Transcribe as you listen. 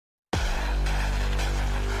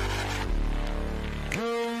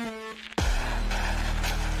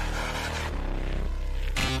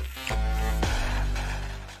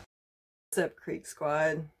What's up, Creek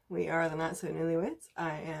Squad? We are the Not So Newlyweds.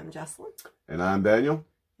 I am Jocelyn. And I'm Daniel.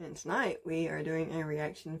 And tonight we are doing a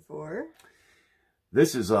reaction for...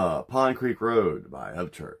 This is Pine Creek Road by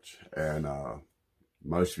Upchurch. And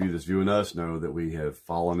most of you that's viewing us know that we have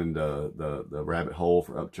fallen into the rabbit hole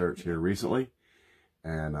for Upchurch here recently.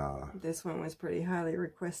 And this one was pretty highly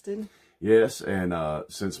requested. Yes, and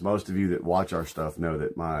since most of you that watch our stuff know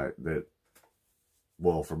that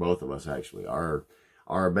well, for both of us actually, our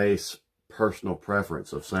base personal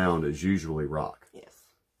preference of sound is usually rock. Yes.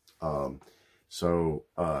 So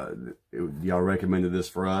y'all recommended this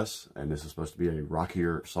for us, and this is supposed to be a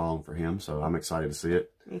rockier song for him, so I'm excited to see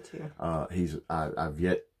it. Me too. I've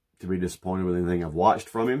yet to be disappointed with anything I've watched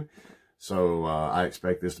from him, so I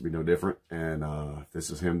expect this to be no different, and if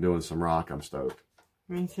this is him doing some rock, I'm stoked.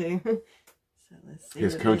 Me too. So let's see.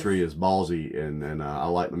 His country is ballsy, and I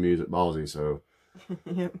like my music ballsy, so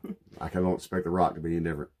yep. I kind of don't expect the rock to be any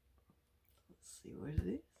different. Let's see what it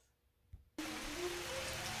is.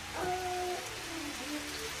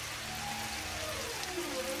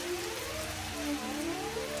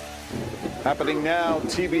 Happening now,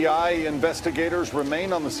 TBI investigators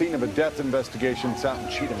remain on the scene of a death investigation out in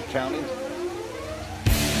Cheatham County.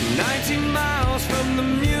 19 miles from the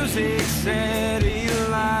music city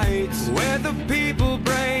lights, where the people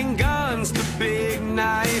bring guns to big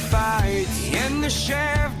night fights. And the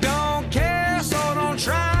sheriff don't care, so don't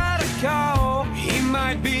try to call. He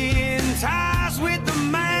might be in ties with the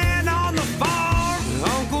man on the farm.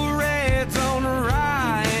 Uncle Red's on a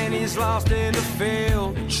ride, and he's lost in the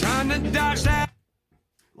field, trying to dodge that.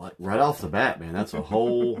 Like right off the bat, man, that's a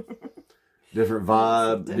whole different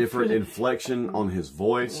vibe, different inflection on his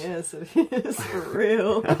voice. Yes, it is, for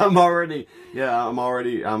real. We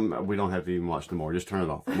don't have to even watch no more. Just turn it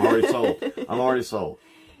off. I'm already sold. I'm already sold.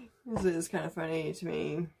 This is kind of funny to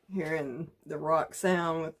me, hearing the rock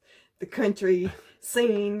sound with the country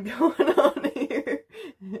scene going on here.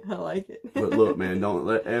 I like it. But look, man, don't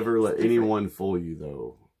ever let anyone fool you,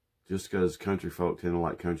 though. Just because country folk tend to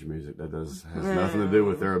like country music, that has nothing to do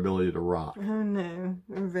with their ability to rock. Oh no,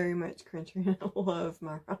 I'm very much country and I love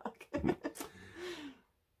my rock. Yep.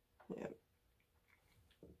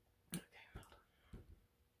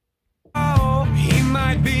 Oh, he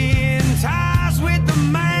might be in ties with the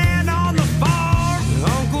man on the farm.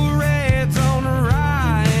 Uncle Red's on a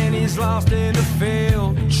ride, and he's lost in the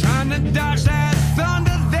field, trying to dodge that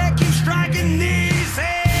thunder that keeps striking these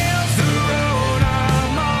hills. The road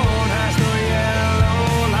I'm on has no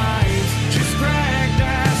yellow lights, just cracked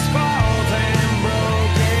asphalt and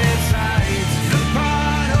broken sights. The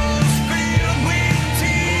potholes filled with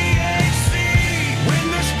THC. When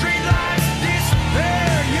the streetlights disappear,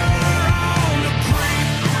 you're on the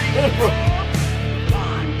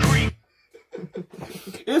creek.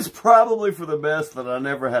 It's probably for the best that I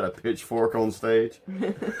never had a pitchfork on stage.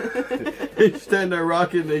 He's standing there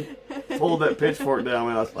rocking, they pulled that pitchfork down,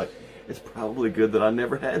 and I was like, it's probably good that I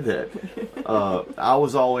never had that. I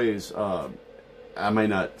was always, I may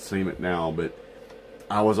not seem it now, but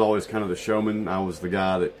I was always kind of the showman. I was the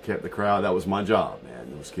guy that kept the crowd. That was my job,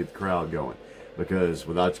 man, was keep the crowd going. Because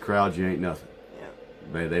without the crowd, you ain't nothing.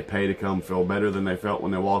 Yeah. They pay to come feel better than they felt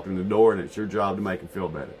when they walked in the door, and it's your job to make them feel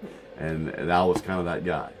better. And I was kind of that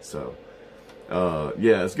guy. So,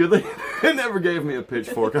 yeah, it's good they never gave me a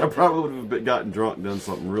pitchfork. I probably would have gotten drunk and done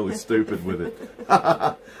something really stupid with it.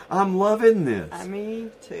 I'm loving this. Me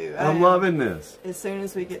too. I'm loving this. As soon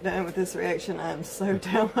as we get done with this reaction, I'm so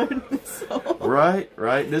downloading this song. Right.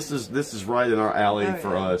 This is right in our alley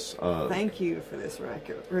for us. Thank you for this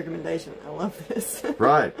recommendation. I love this.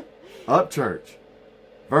 Right. Upchurch.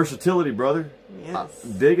 Versatility, brother. Yes.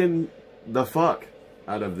 Digging the fuck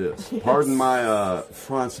out of this. Yes. Pardon my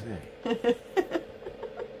Francais. He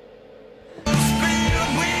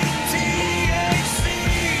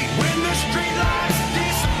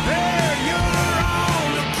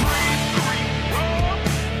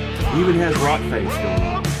even has rock face going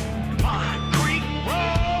on.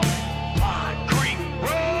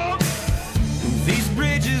 These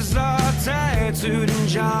bridges are tattooed in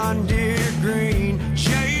John Deere green.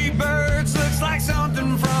 Jaybirds looks like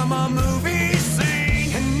something from a movie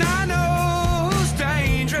scene. And I know who's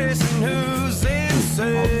dangerous and who's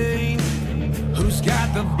insane. Who's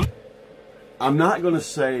got the... I'm not going to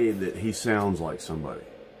say that he sounds like somebody.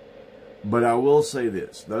 But I will say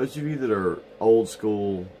this. Those of you that are old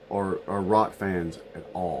school or are rock fans at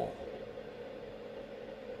all,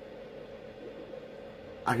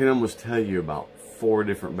 I can almost tell you about 4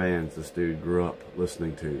 different bands this dude grew up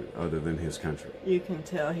listening to other than his country. You can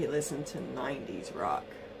tell he listened to 90s rock.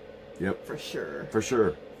 Yep. For sure. For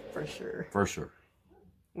sure. For sure. For sure.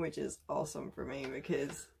 which is awesome for me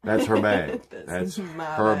because that's her bag. that's my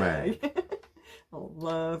her bag. I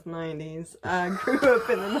love 90s. I grew up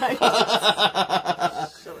in the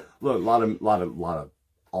 90s. Look, a lot of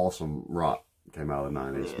awesome rock came out of the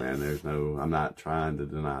 90s, man. There's no, I'm not trying to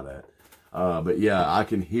deny that. But yeah, I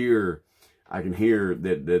can hear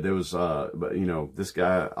that there was, but you know, this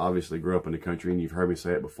guy obviously grew up in the country, and you've heard me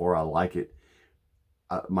say it before. I like it.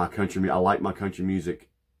 I like my country music.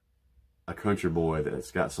 A country boy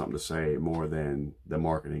that's got something to say more than the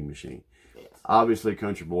marketing machine. Yes. Obviously,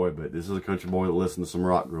 country boy, but this is a country boy that listened to some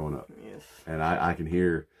rock growing up. Yes. And I can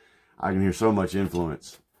hear so much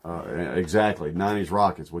influence. Exactly, 90s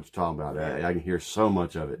rock is what you're talking about. Yeah. I can hear so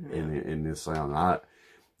much of it in this sound. I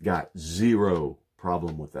got zero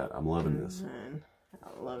problem with that. I'm loving this. I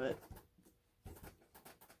love it.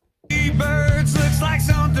 Birds looks like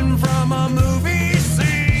something from a movie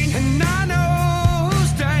scene, and I know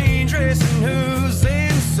who's dangerous and who's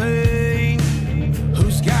insane,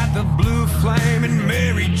 who's got the blue flame and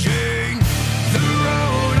Mary Jane. The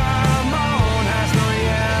road I'm on has no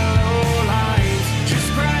yellow lines,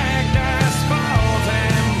 just cracked asphalt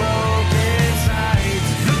and broken sides.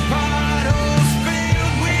 The potholes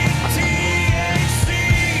filled with THC.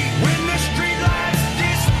 When the streetlights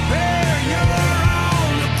disappear, you're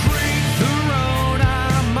on the creek. The road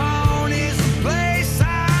I'm on is a place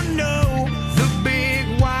I know. The big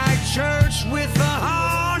white church with the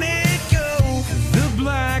haunted ghost. The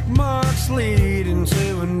black marks leading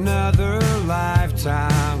to another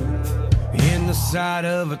lifetime in the side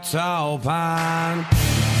of a tall pine.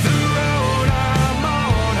 The road I'm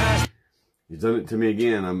on has... He's done it to me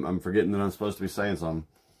again. I'm forgetting that I'm supposed to be saying something.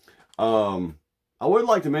 I would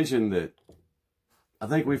like to mention that I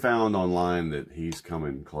think we found online that he's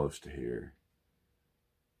coming close to here.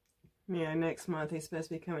 Yeah, next month he's supposed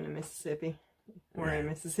to be coming to Mississippi. We're in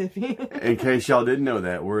Mississippi. In case y'all didn't know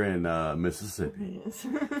that, we're in Mississippi. Yes.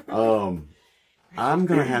 I'm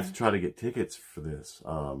gonna have to try to get tickets for this.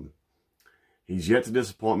 He's yet to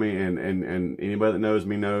disappoint me, and anybody that knows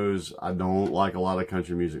me knows I don't like a lot of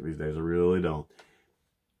country music these days. I really don't.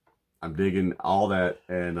 I'm digging all that,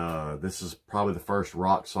 and this is probably the first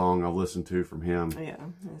rock song I've listened to from him. Yeah,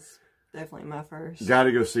 it's definitely my first. Got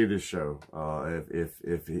to go see this show.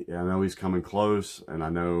 If I know he's coming close, and I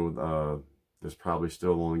know there's probably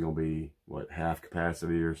still only going to be what, half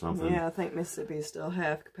capacity or something. Yeah, I think Mississippi is still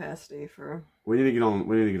half capacity for. We need to get on.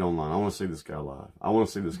 We need to get online. I want to see this guy live. I want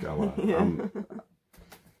to see this guy live. Yeah.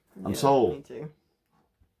 I'm sold. Me too.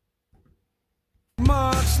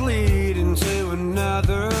 Marks leading to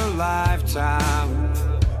another lifetime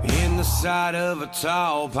in the side of a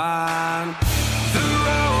tall pine. The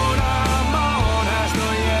road I'm on has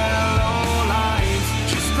no yellow lines,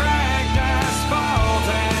 just cracked asphalt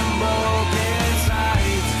and broken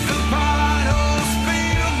sides. The potholes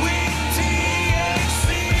filled with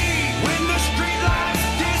THC. When the streetlights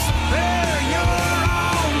disappear, you're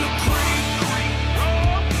on the creek.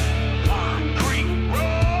 Pine Creek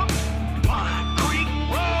Road, Pine Creek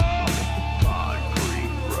Road, Pine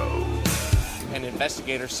Creek Road. And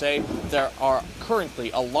investigators say there are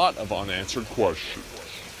currently a lot of unanswered questions.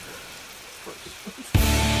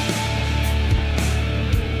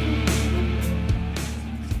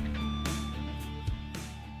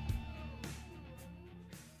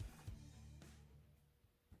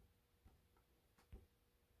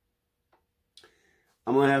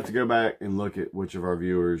 I'm going to have to go back and look at which of our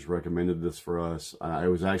viewers recommended this for us. It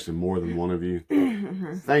was actually more than one of you.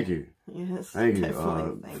 Thank you. Yes, Thank you.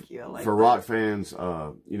 definitely. Thank you. I like for that. rock fans,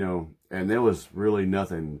 you know, and there was really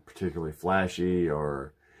nothing particularly flashy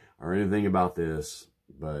or anything about this,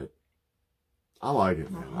 but I like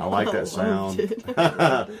it, man. I like that sound.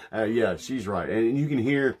 Yeah, she's right. And you can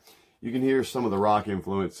hear some of the rock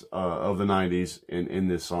influence of the 90s in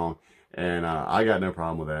this song. And I got no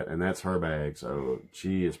problem with that. And that's her bag. So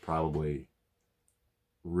she is probably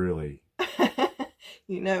really...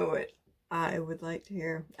 You know what I would like to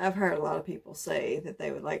hear? I've heard a lot of people say that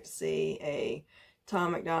they would like to see a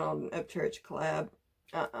Tom MacDonald and Upchurch collab.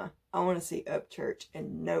 I want to see Upchurch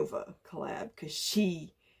and Nova collab because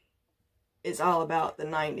she is all about the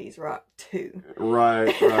 90s rock too.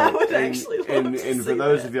 Right. I would actually love to and for see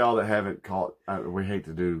those that. of y'all that haven't caught, we hate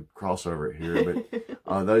to do crossover here,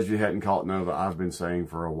 but those of you who hadn't caught Nova, I've been saying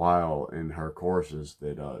for a while in her courses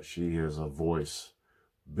that she has a voice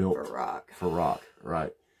built For rock. For rock,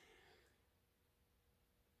 right.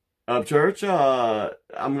 Upchurch,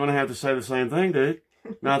 I'm going to have to say the same thing, dude.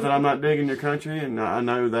 Not that I'm not digging your country, and I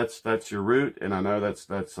know that's your root, and I know that's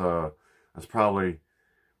probably,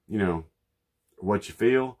 you know, what you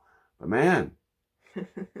feel, but man,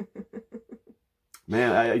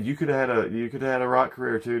 Man, you could have had a rock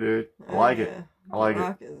career too, dude. I like it. I like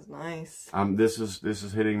rock is nice. This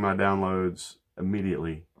is hitting my downloads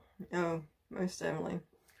immediately. Oh, most definitely.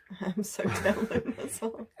 I'm so downloading that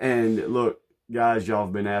song. And look, guys, y'all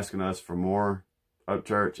have been asking us for more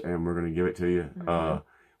Upchurch, and we're gonna give it to you.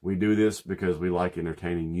 We do this because we like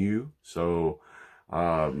entertaining you. So,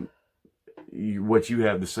 what you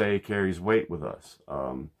have to say carries weight with us.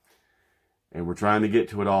 And we're trying to get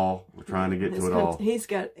to it all. We're trying to get to it all. He's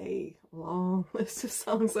got a long list of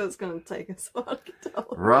songs, so it's going to take us a while to get to all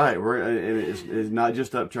of them. Right. And it's not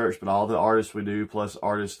just Upchurch, but all the artists we do, plus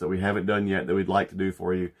artists that we haven't done yet that we'd like to do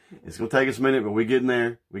for you. It's going to take us a minute, but we're getting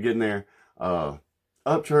there. We're getting there.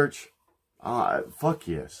 Upchurch, fuck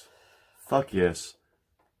yes. Fuck yes.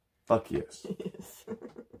 Fuck yes. Yes.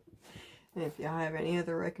 And if y'all have any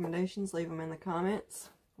other recommendations, leave them in the comments.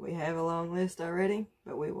 We have a long list already,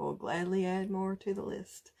 but we will gladly add more to the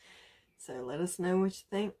list. So let us know what you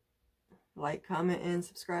think. Like, comment, and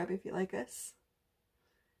subscribe if you like us.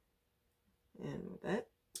 And with that,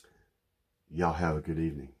 Y'all have a good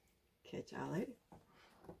evening. catch y'all later.